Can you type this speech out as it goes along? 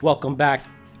Welcome back,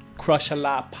 Crush a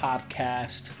Lot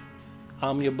podcast.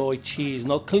 I'm your boy Cheese.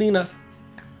 No, Kalina.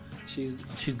 She's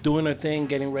doing her thing,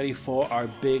 getting ready for our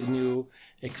big new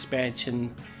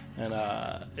expansion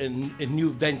and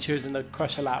new ventures in the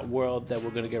Crush a Lot world that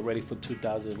we're gonna get ready for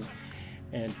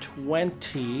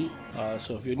 2020.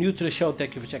 So if you're new to the show,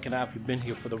 thank you for checking out. If you've been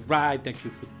here for the ride, thank you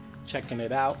for checking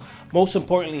it out. Most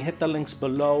importantly, hit the links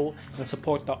below and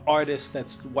support the artists.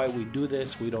 That's why we do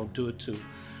this. We don't do it to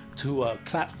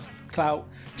clout,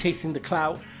 chasing the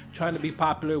clout, trying to be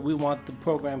popular. We want the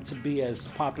program to be as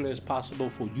popular as possible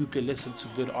for you can listen to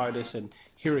good artists and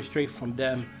hear it straight from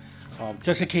them,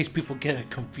 just in case people get it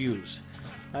confused.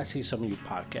 I see some of you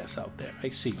podcasts out there. I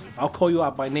see you. I'll call you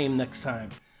out by name next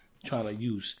time, trying to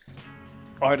use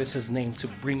artists' name to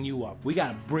bring you up. We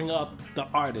got to bring up the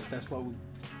artist. That's what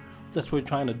we're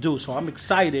trying to do. So I'm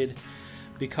excited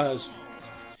because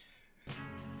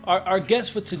our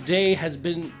guest for today has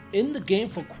been in the game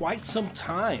for quite some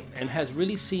time and has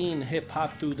really seen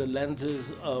hip-hop through the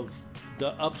lenses of the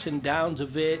ups and downs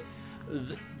of it,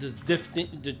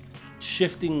 the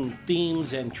shifting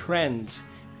themes and trends,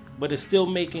 but is still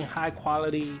making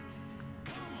high-quality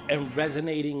and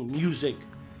resonating music,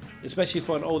 especially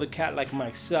for an older cat like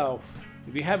myself.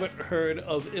 If you haven't heard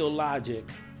of Illogic,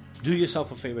 do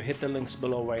yourself a favor, hit the links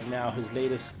below right now. His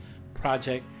latest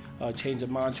project, Change of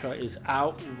Mantra, is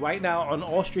out right now on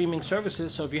all streaming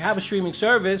services. So if you have a streaming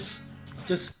service,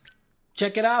 just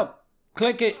check it out.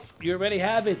 Click it. You already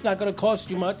have it. It's not going to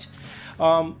cost you much.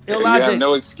 Illogic. You have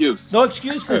no excuse. No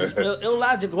excuses.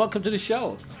 Illogic, welcome to the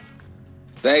show.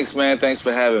 Thanks, man. Thanks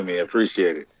for having me. I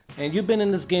appreciate it. And you've been in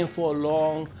this game for a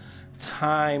long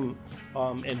time,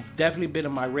 and definitely been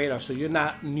on my radar. So you're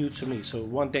not new to me. So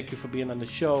one, thank you for being on the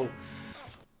show.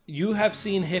 You have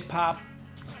seen hip-hop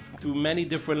through many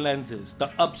different lenses,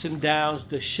 the ups and downs,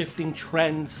 the shifting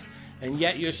trends, and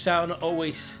yet your sound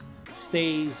always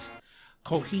stays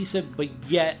cohesive, but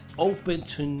yet open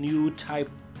to new type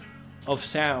of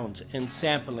sounds and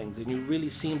samplings. And you really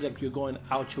seem like you're going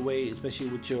out your way, especially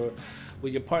with your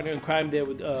partner in crime there,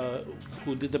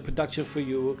 who did the production for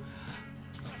you.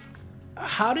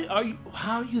 How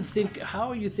are you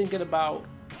thinking about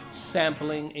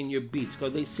sampling in your beats?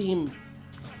 Because they seem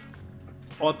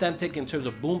authentic in terms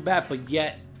of boom bap, but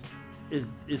yet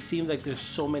it seems like there's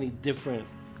so many different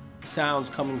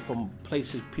sounds coming from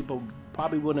places people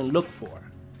probably wouldn't look for.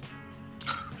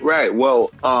 Right. Well,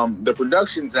 the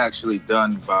production's actually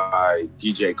done by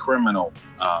DJ Criminal.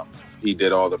 He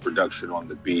did all the production on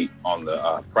the beat on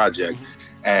the project,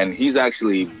 and he's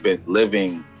actually been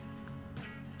living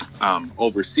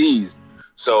overseas.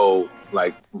 So,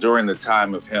 like during the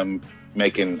time of him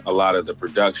making a lot of the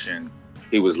production,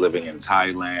 he was living in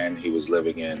Thailand, he was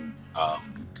living in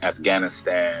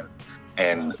Afghanistan,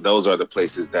 and those are the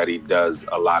places that he does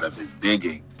a lot of his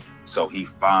digging. So he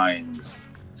finds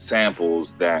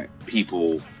samples that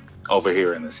people over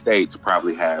here in the States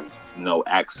probably have no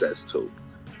access to.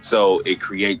 So it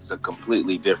creates a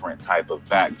completely different type of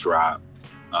backdrop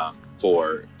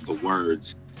for the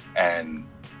words. And,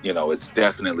 you know, it's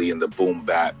definitely in the boom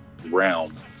bap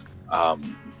realm,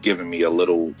 giving me a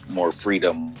little more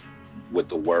freedom with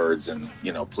the words and,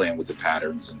 you know, playing with the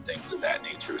patterns and things of that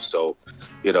nature. So,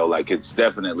 you know, like it's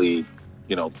definitely,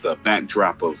 you know, the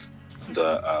backdrop of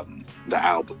the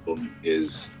album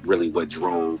is really what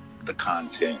drove the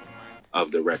content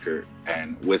of the record.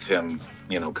 And with him,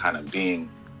 you know, kind of being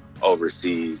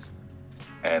overseas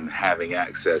and having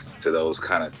access to those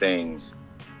kind of things,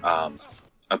 I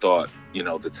thought, you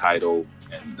know, the title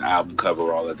and the album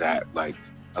cover, all of that, like,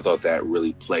 I thought that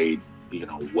really played, you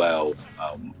know, well,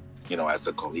 you know, as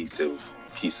a cohesive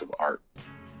piece of art.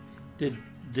 Did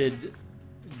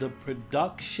the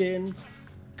production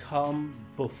come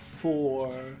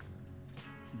before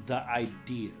the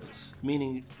ideas?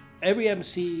 Meaning, every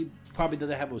MC probably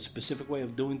doesn't have a specific way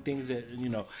of doing things. That, you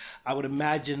know, I would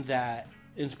imagine that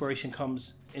inspiration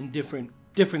comes in different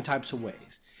types of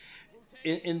ways.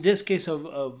 In this case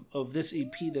of this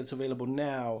EP that's available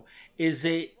now, is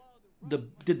it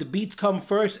did the beats come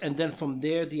first, and then from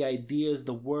there the ideas,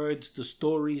 the words, the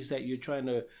stories that you're trying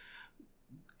to,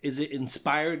 is it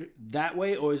inspired that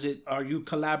way, or are you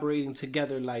collaborating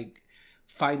together, like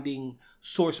finding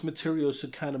source materials to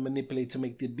kind of manipulate to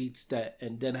make the beats that,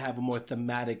 and then have a more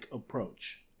thematic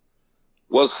approach?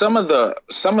 Well, some of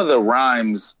the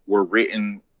rhymes were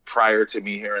written prior to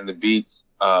me hearing the beats,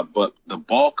 but the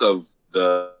bulk of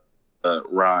the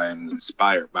rhymes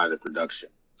inspired by the production.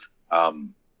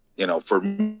 You know, for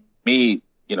me,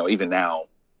 you know, even now,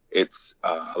 it's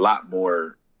a lot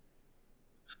more,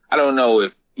 I don't know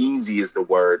if easy is the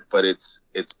word, but it's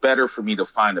better for me to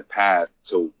find a path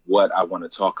to what I want to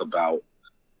talk about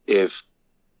if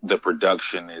the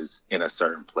production is in a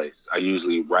certain place. I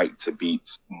usually write to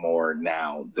beats more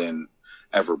now than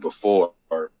ever before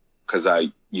because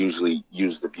I usually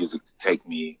use the music to take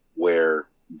me where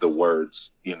the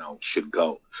words, should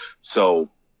go. So,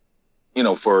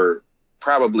 for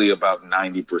probably about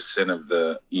 90% of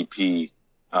the EP,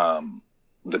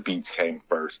 the beats came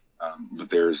first. But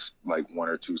there's like one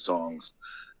or two songs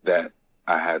that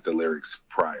I had the lyrics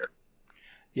prior.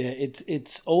 Yeah,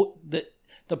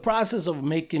 the process of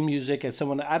making music. As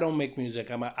someone, I don't make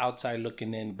music, I'm outside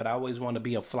looking in, but I always want to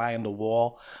be a fly on the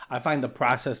wall. I find the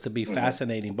process to be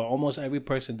fascinating, but almost every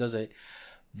person does it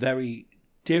very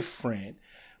different.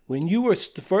 When you were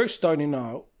first starting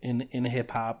out in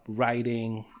hip hop,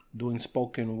 writing, doing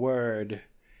spoken word,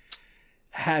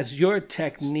 has your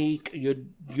technique,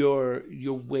 your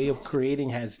way of creating,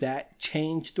 has that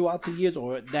changed throughout the years,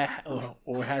 or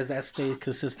has that stayed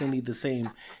consistently the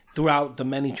same throughout the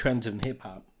many trends in hip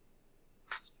hop?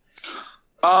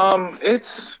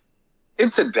 It's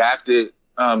adapted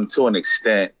to an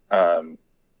extent.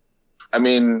 I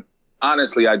mean,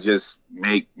 honestly, I just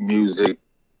make music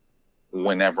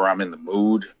whenever I'm in the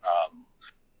mood.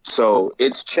 So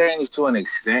it's changed to an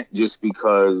extent just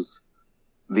because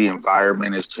the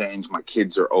environment has changed. My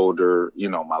kids are older.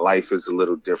 My life is a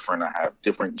little different. I have a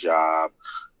different job.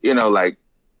 Like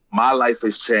my life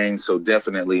has changed. So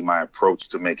definitely my approach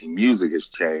to making music has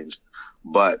changed.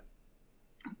 But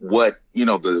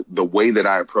the way that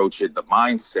I approach it, the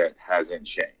mindset hasn't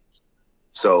changed.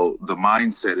 So the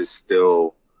mindset is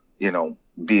still,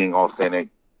 being authentic,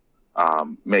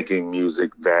 making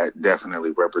music that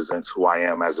definitely represents who I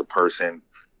am as a person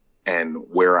and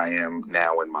where I am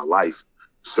now in my life.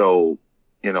 So,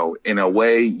 in a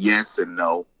way, yes and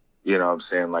no. You know what I'm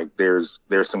saying? Like there's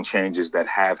some changes that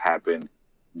have happened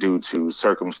due to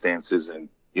circumstances and,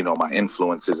 my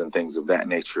influences and things of that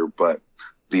nature. But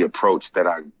the approach that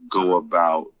I go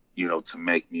about, to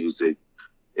make music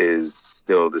is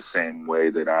still the same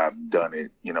way that I've done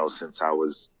it, since I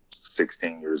was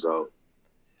 16 years old.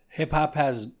 Hip hop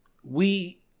I'm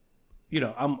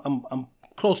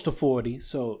close to 40,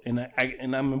 so and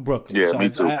I'm in Brooklyn. Yeah, so me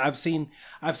too. I've seen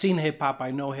hip hop.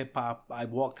 I know hip hop. I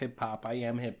walked hip hop. I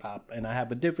am hip hop, and I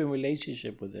have a different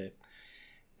relationship with it.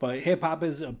 But hip hop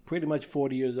is pretty much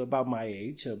 40 years, about my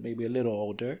age, or maybe a little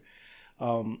older.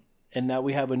 And now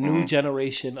we have a new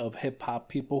generation of hip hop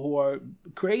people who are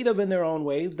creative in their own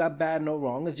way. Not bad, no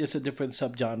wrong. It's just a different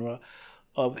subgenre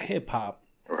of hip hop.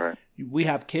 Right. We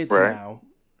have kids now.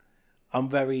 I'm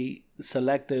very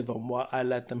selective on what I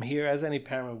let them hear, as any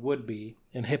parent would be.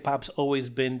 And hip hop's always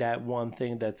been that one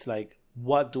thing that's like,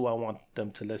 what do I want them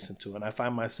to listen to? And I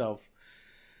find myself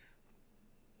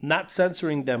not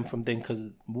censoring them from things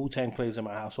because Wu-Tang plays in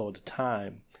my house all the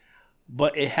time.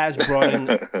 But it has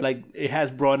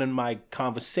broadened my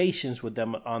conversations with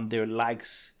them on their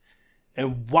likes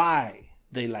and why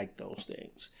they like those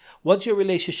things. What's your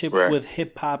relationship with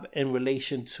hip hop in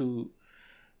relation to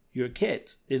your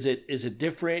kids? Is it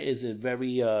different? Is it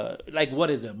very what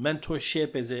is it?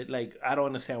 Mentorship? Is it like, I don't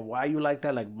understand why you like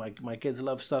that? Like my kids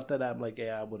love stuff that I'm like,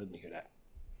 yeah, I wouldn't hear that.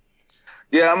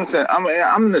 Yeah,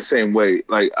 I'm the same way.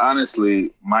 Like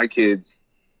honestly, my kids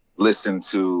listen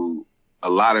to a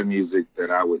lot of music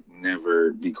that I would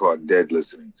never be caught dead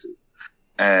listening to.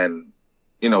 And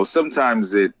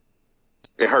sometimes it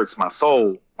hurts my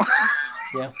soul.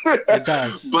 Yeah, it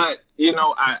does. But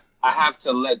I have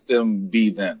to let them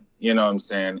be them, you know what I'm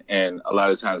saying? And a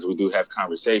lot of times we do have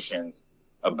conversations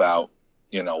about,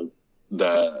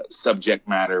 the subject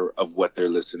matter of what they're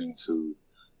listening to,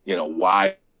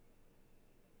 why.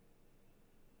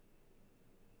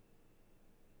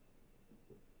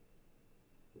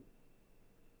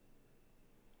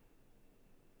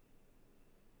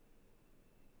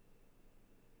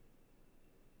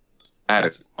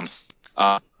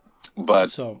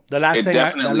 But so the last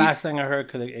thing I heard,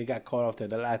 because it got caught off there,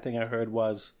 the last thing I heard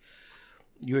was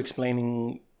you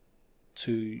explaining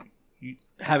to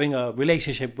having a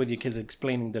relationship with your kids,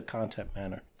 explaining the content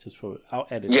manner. I'll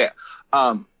edit. Yeah.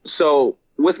 So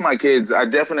with my kids, I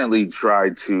definitely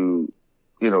try to,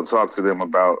 talk to them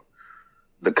about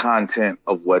the content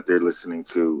of what they're listening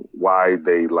to, why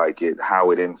they like it,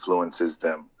 how it influences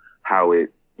them, how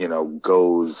it,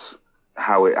 goes,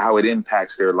 how it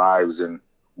impacts their lives and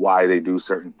why they do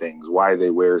certain things, why they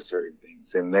wear certain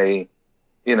things. And they,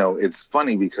 it's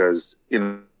funny because,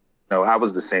 I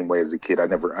was the same way as a kid. I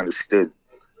never understood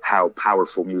how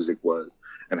powerful music was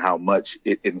and how much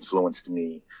it influenced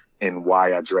me and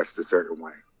why I dressed a certain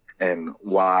way and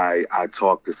why I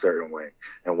talked a certain way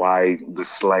and why the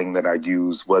slang that I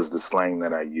used was the slang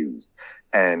that I used.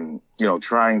 And,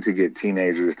 trying to get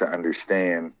teenagers to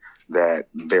understand that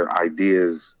their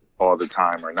ideas all the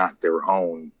time are not their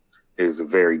own is a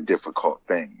very difficult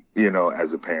thing,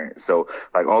 as a parent. So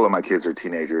like all of my kids are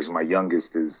teenagers. My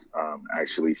youngest is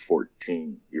actually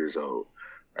 14 years old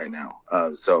right now.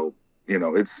 So,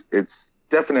 it's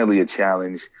definitely a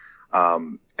challenge.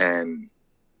 And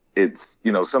it's,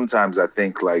 sometimes I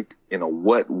think like,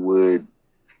 what would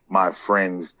my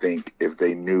friends think if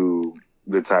they knew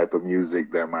the type of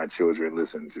music that my children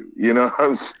listen to? You know what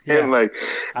I'm saying? Yeah. Like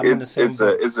it's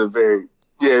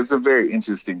a very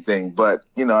interesting thing, but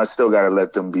I still got to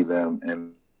let them be them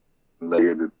and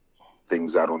figure the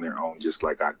things out on their own, just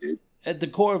like I did. At the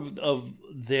core of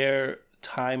their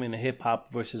time in hip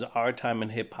hop versus our time in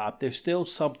hip hop, there's still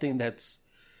something that's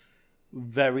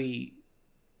very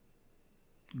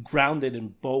grounded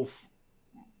in both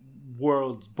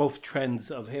worlds, both trends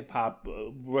of hip hop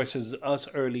versus us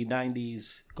early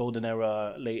 90s, golden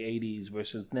era, late 80s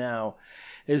versus now,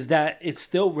 is that it's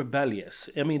still rebellious.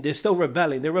 I mean, they're still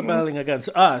rebelling. They're rebelling against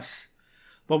us,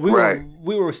 but we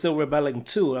were still rebelling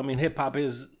too. I mean, hip hop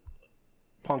is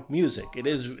punk music. It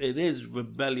is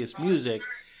rebellious music.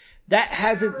 That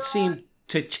hasn't seemed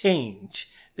to change.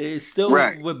 It's still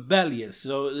rebellious.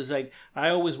 So it's like I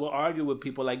always will argue with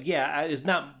people like, it's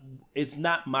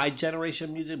not my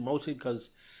generation music, mostly because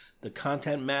the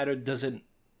content matter doesn't.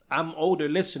 I'm older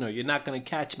listener. You're not going to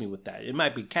catch me with that. It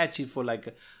might be catchy for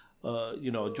like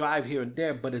a drive here and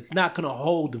there, but it's not going to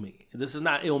hold me. This is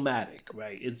not Illmatic,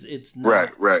 right? It's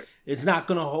not, right. It's not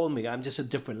going to hold me. I'm just a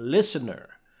different listener.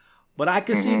 But I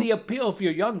can see the appeal if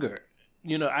you're younger.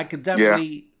 I could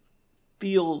definitely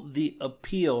feel the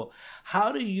appeal.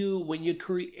 How do you, when you're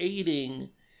creating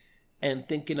and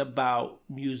thinking about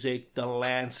music, the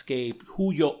landscape,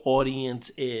 who your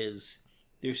audience is,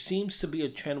 there seems to be a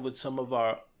trend with some of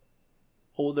our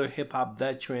older hip-hop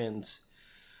veterans,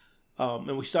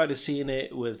 and we started seeing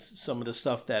it with some of the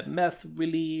stuff that Meth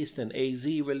released and AZ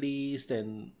released,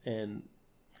 and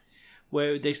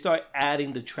where they start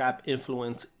adding the trap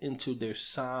influence into their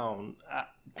sound,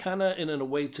 kind of in a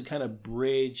way to kind of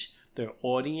bridge their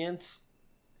audience,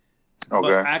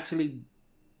 but actually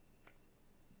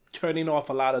turning off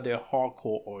a lot of their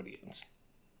hardcore audience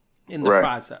in the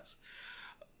process.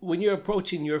 When you're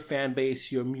approaching your fan base,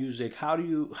 your music, how do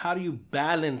you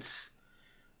balance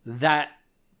that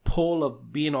pull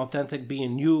of being authentic,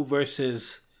 being you,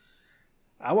 versus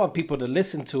I want people to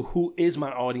listen to who is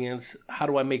my audience? How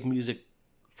do I make music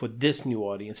for this new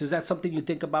audience? Is that something you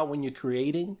think about when you're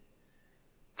creating?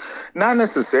 Not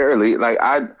necessarily. Like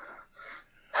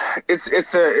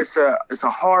it's a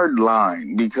hard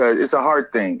line, because it's a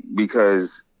hard thing,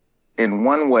 because in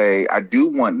one way I do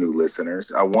want new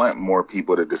listeners. I want more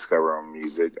people to discover our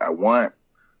music. I want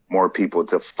more people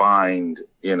to find,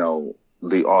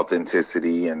 the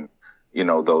authenticity and,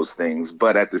 those things.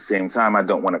 But at the same time, I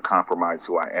don't want to compromise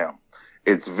who I am.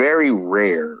 It's very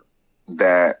rare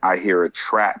that I hear a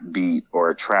trap beat or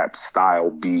a trap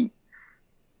style beat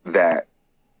that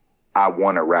I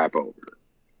want to rap over.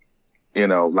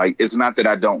 Like, it's not that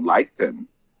I don't like them,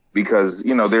 because,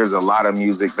 there's a lot of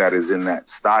music that is in that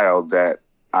style that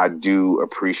I do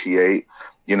appreciate.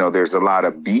 There's a lot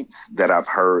of beats that I've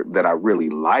heard that I really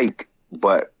like,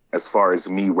 but as far as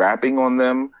me rapping on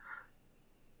them,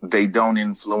 they don't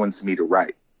influence me to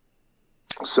write.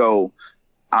 So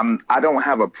I don't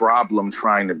have a problem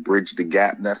trying to bridge the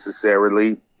gap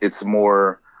necessarily. It's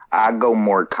more, I go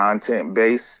more content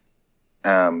based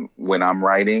when I'm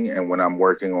writing and when I'm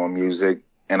working on music,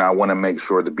 and I want to make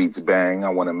sure the beats bang. I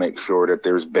want to make sure that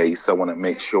there's bass. I want to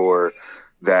make sure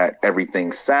that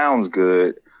everything sounds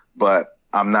good, but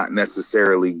I'm not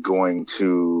necessarily going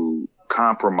to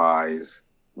compromise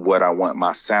what I want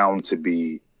my sound to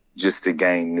be just to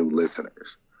gain new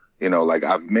listeners. Like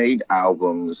I've made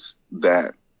albums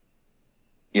that,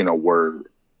 were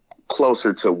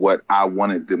closer to what I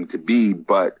wanted them to be,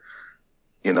 but,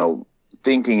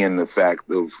 thinking in the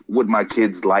fact of, would my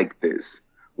kids like this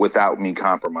without me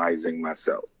compromising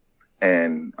myself?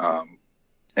 And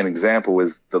an example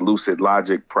is the Lucid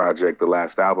Logic project, the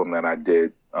last album that I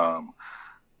did.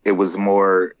 It was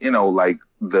more, like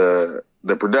the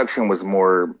production was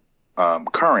more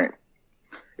current.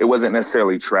 It wasn't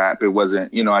necessarily trap. It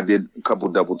wasn't, I did a couple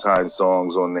double time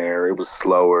songs on there. It was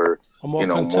slower. A more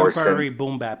contemporary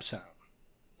boom bap sound.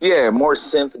 Yeah, more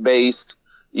synth based.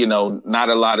 Not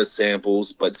a lot of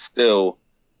samples, but still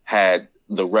had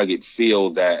the rugged feel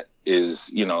that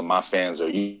is, my fans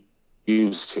are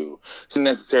used to. So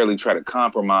necessarily try to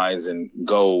compromise and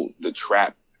go the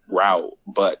trap route,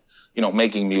 but,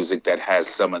 making music that has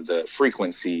some of the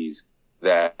frequencies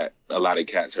that a lot of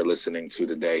cats are listening to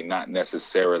today, not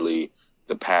necessarily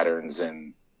the patterns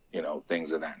and,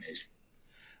 things of that nature.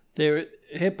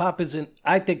 Hip hop isn't.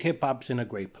 I think hip hop's in a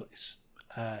great place.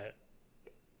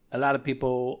 A lot of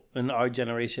people in our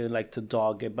generation like to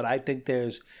dog it, but I think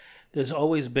there's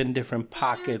always been different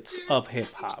pockets of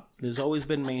hip hop. There's always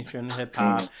been mainstream hip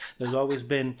hop. There's always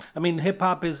been. I mean, hip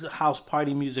hop is house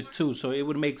party music too, so it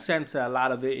would make sense that a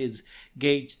lot of it is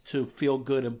gauged to feel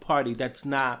good and party. That's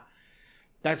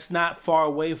not far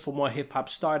away from where hip hop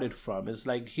started from. It's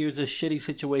like, here's a shitty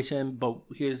situation, but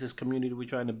here's this community we're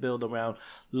trying to build around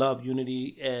love,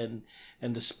 unity, and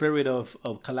the spirit of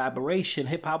collaboration.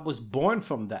 Hip hop was born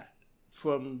from that,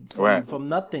 from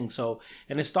nothing. So,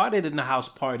 and it started in the house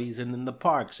parties and in the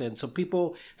parks. And so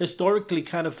people historically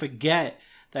kind of forget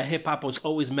that hip hop was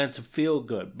always meant to feel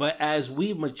good. But as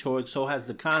we matured, so has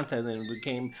the content, and it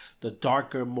became the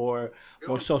darker, more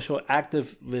social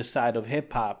activist side of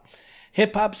hip hop.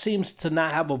 Hip hop seems to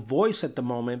not have a voice at the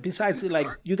moment. Besides, like,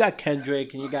 you got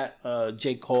Kendrick and you got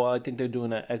J. Cole. I think they're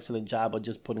doing an excellent job of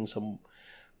just putting some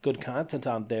good content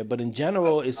out there. But in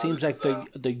general, it seems like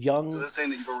the young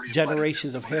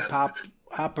generations of hip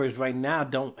hoppers right now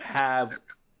don't have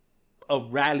a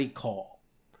rally call.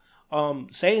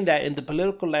 Saying that, in the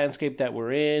political landscape that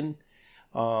we're in,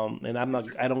 and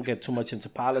I don't get too much into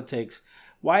politics.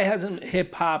 Why hasn't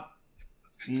hip hop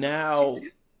now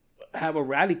have a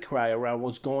rally cry around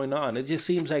what's going on? It just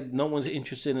seems like no one's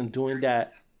interested in doing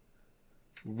that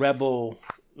rebel,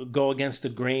 go against the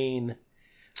grain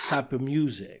type of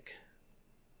music.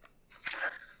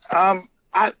 I'm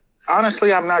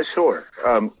not sure.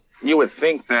 You would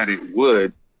think that it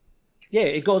would. Yeah,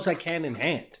 it goes like hand in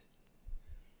hand.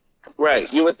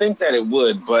 Right. You would think that it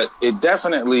would, but it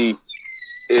definitely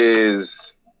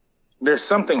is. There's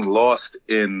something lost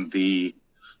in the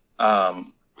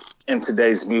in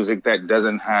today's music that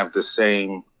doesn't have the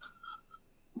same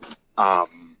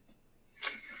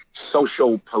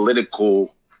social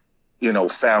political,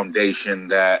 foundation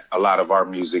that a lot of our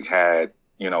music had,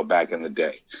 back in the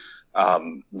day.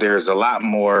 There's a lot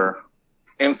more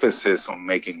emphasis on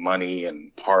making money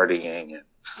and partying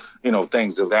and,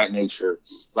 things of that nature.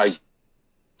 Like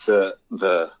the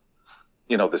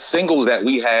singles that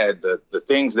we had, the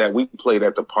things that we played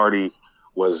at the party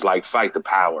was like Fight the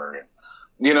Power. And,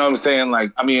 you know what I'm saying?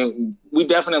 Like, I mean, we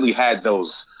definitely had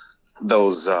those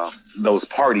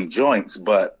party joints,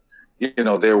 but,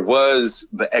 there was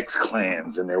the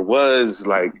X-Clans and there was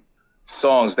like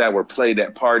songs that were played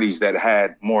at parties that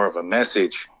had more of a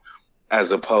message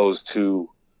as opposed to,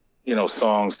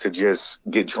 songs to just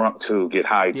get drunk to, get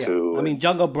high to. I mean,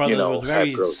 Jungle Brothers was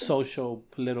very social,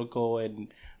 political,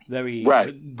 and very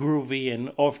groovy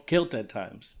and off-kilt at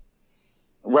times.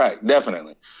 Right,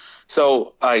 definitely.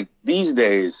 So, like, these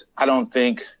days, I don't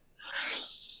think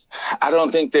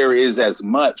there is as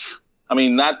much. I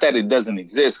mean, not that it doesn't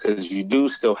exist, because you do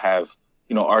still have,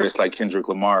 artists like Kendrick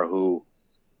Lamar who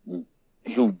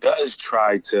does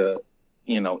try to,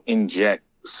 inject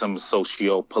some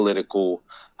socio-political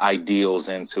ideals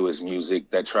into his music,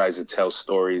 that tries to tell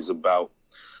stories about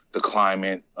the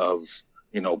climate of,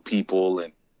 people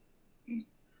and,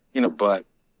 but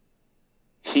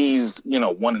he's,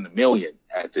 one in a million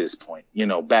at this point.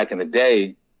 Back in the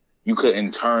day, you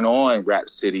couldn't turn on Rap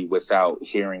City without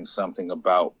hearing something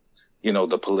about,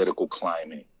 the political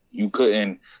climate. You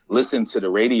couldn't listen to the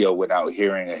radio without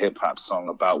hearing a hip hop song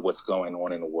about what's going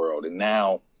on in the world. And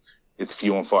now it's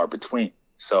few and far between.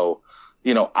 So,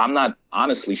 I'm not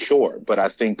honestly sure, but I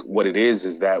think what it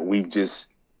is that we've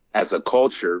just, as a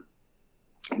culture,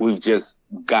 we've just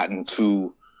gotten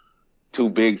too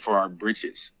big for our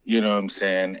britches. You know what I'm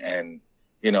saying? And,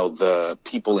 the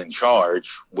people in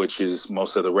charge, which is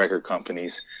most of the record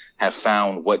companies, have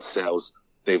found what sells.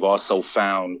 They've also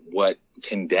found what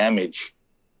can damage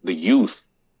the youth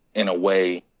in a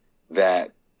way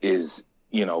that is,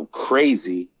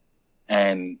 crazy.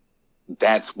 And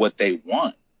that's what they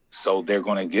want. So they're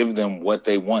going to give them what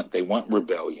they want. They want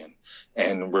rebellion.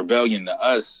 And rebellion to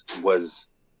us was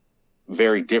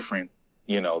very different,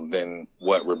 than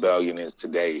what rebellion is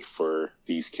today for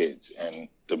these kids. And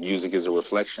the music is a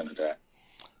reflection of that.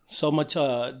 So much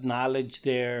knowledge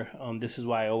there. This is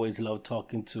why I always love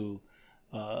talking to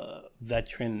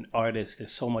veteran artists.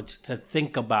 There's so much to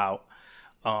think about.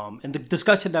 And the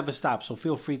discussion never stops. So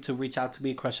feel free to reach out to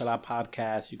me, Crush a Lot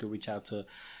Podcast. You can reach out to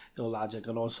Illogic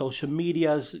on all social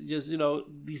medias. Just,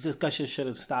 these discussions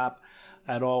shouldn't stop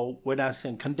at all. We're not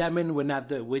saying condemning.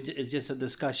 It's just a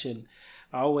discussion.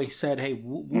 I always said, hey,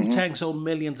 Wu-Tang sold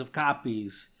millions of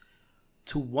copies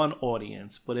to one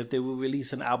audience. But if they would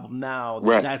release an album now,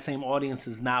 that same audience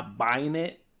is not buying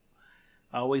it.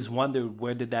 I always wondered,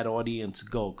 where did that audience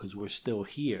go? Because we're still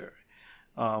here.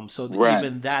 So Right.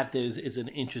 even that is an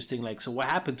interesting, like, so what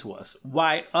happened to us?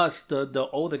 Why us, the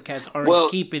older cats, aren't Well,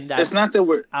 keeping that it's not that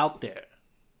we're out there?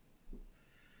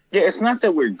 yeah, it's not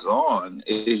that we're gone.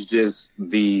 It's just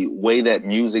the way that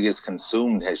music is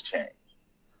consumed has changed.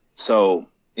 So,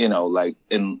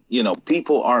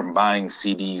 people aren't buying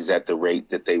CDs at the rate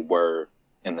that they were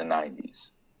in the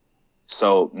 90s.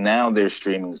 So now there's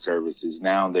streaming services.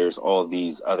 Now there's all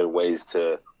these other ways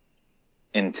to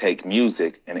intake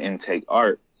music and intake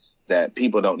art that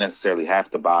people don't necessarily have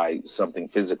to buy something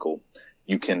physical.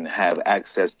 You can have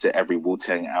access to every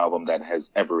Wu-Tang album that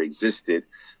has ever existed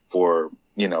for,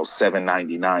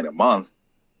 $7.99 a month.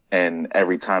 And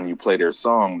every time you play their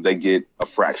song, they get a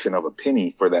fraction of a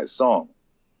penny for that song.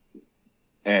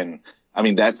 And I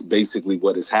mean, that's basically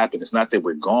what has happened. It's not that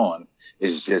we're gone.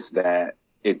 It's just that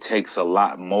it takes a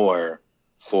lot more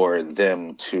for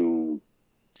there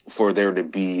to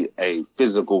be a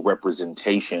physical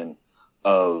representation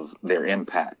of their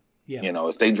impact. Yeah.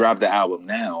 If they drop the album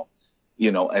now,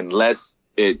 unless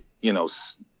it,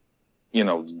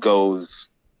 goes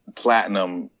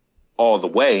platinum all the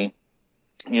way,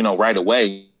 right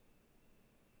away,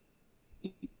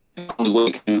 the only way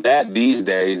you can do that these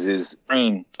days is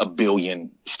earn 1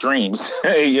 billion streams,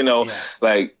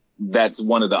 like that's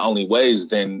one of the only ways.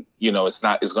 Then,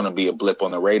 it's going to be a blip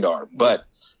on the radar, but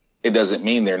it doesn't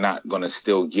mean they're not going to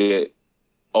still get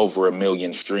over 1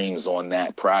 million streams on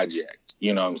that project.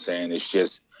 You know what I'm saying? It's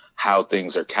just how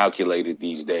things are calculated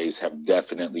these days have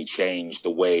definitely changed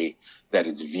the way that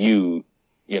it's viewed,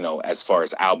 as far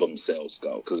as album sales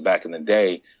go. Because back in the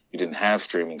day, you didn't have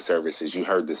streaming services. You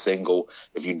heard the single.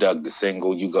 If you dug the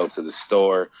single, you go to the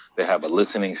store. They have a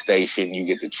listening station. You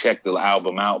get to check the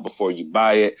album out before you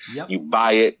buy it. Yep. You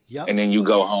buy it, Yep. and then you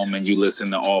go home and you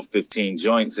listen to all 15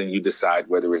 joints and you decide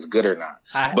whether it's good or not.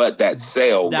 But that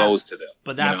sale goes to them.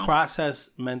 But that process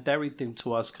meant everything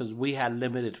to us because we had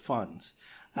limited funds.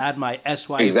 I had my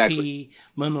SYP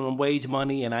minimum wage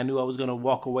money, and I knew I was going to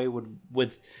walk away with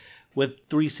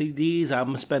 3 CDs. I'm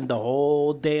going to spend the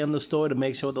whole day in the store to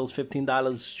make sure those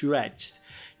 $15 stretched.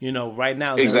 Right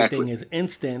now everything is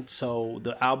instant, so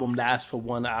the album lasts for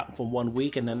 1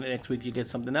 week, and then the next week you get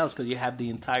something else because you have the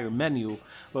entire menu.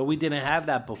 But we didn't have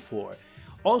that before.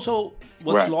 Also,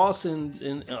 what's lost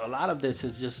in a lot of this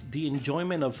is just the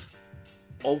enjoyment of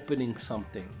opening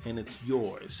something and it's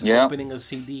yours. Yeah. Opening a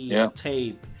CD, a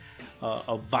tape,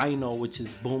 a vinyl, which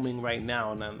is booming right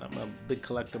now, and I'm a big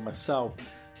collector myself.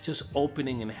 Just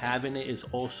opening and having it is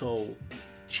also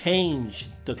changed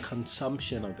the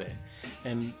consumption of it.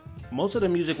 And most of the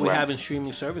music we have in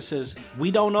streaming services,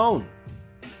 we don't own.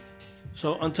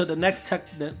 So until the next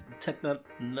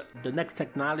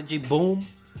technology boom,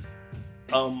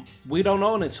 we don't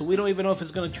own it. So we don't even know if it's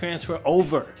going to transfer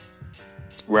over.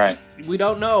 Right. We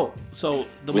don't know. So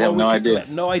we have no idea.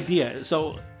 No idea.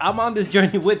 So I'm on this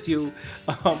journey with you.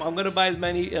 I'm going to buy as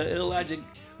many Illogic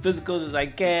physicals as I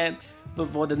can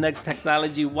before the next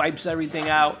technology wipes everything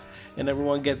out and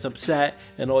everyone gets upset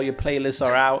and all your playlists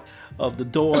are out of the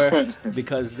door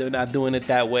because they're not doing it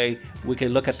that way. We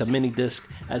can look at the mini disc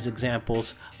as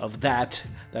examples of that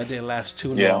didn't last too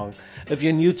long. If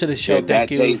you're new to the show,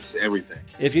 thank you. That takes everything.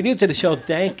 If you're new to the show,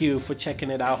 thank you for checking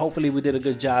it out. Hopefully we did a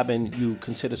good job and you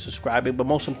consider subscribing. But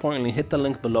most importantly, hit the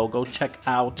link below. Go check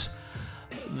out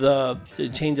the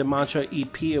Change of Mantra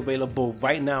EP, available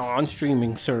right now on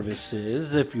streaming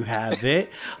services if you have it.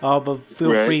 But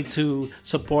feel free to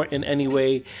support in any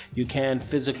way you can.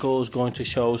 Physicals, going to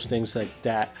shows, things like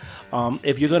that.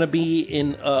 If you're going to be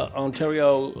in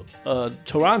Ontario,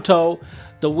 Toronto,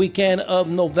 the weekend of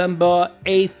November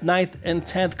 8th, 9th, and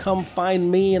 10th, come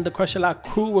find me and the Crush a Lot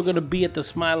crew. We're going to be at the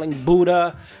Smiling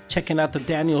Buddha, checking out the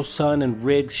Daniel Son and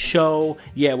Riggs show.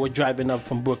 Yeah, we're driving up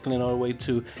from Brooklyn all the way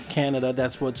to Canada.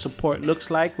 That's what support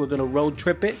looks like. We're going to road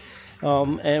trip it.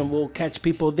 And we'll catch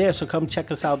people there. So come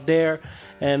check us out there.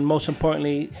 And most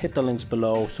importantly, hit the links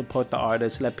below. Support the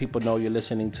artists. Let people know you're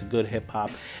listening to good hip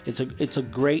hop. It's a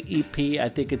great EP. I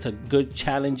think it's a good,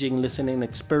 challenging listening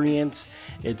experience.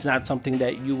 It's not something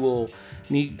that you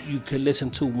could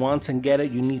listen to once and get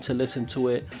it. You need to listen to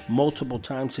it multiple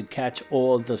times to catch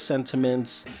all the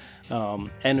sentiments,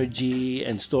 energy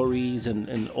and stories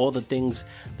and all the things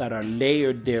that are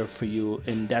layered there for you.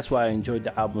 And that's why I enjoyed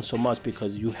the album so much,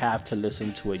 because you have to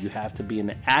listen to it. You have to be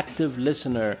an active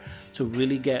listener to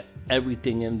really get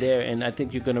everything in there. And I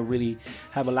think you're going to really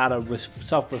have a lot of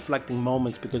self-reflecting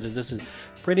moments, because this is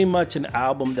pretty much an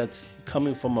album that's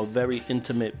coming from a very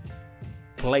intimate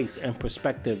place and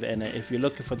perspective. And if you're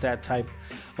looking for that type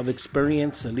of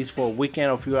experience, at least for a weekend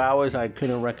or a few hours, I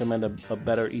couldn't recommend a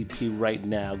better EP right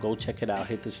now. Go check it out.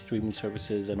 Hit the streaming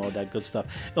services and all that good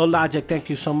stuff. Illogic, thank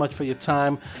you so much for your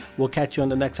time. We'll catch you on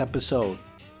the next episode.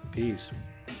 Peace.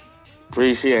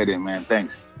 Appreciate it, man.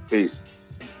 Thanks. Peace.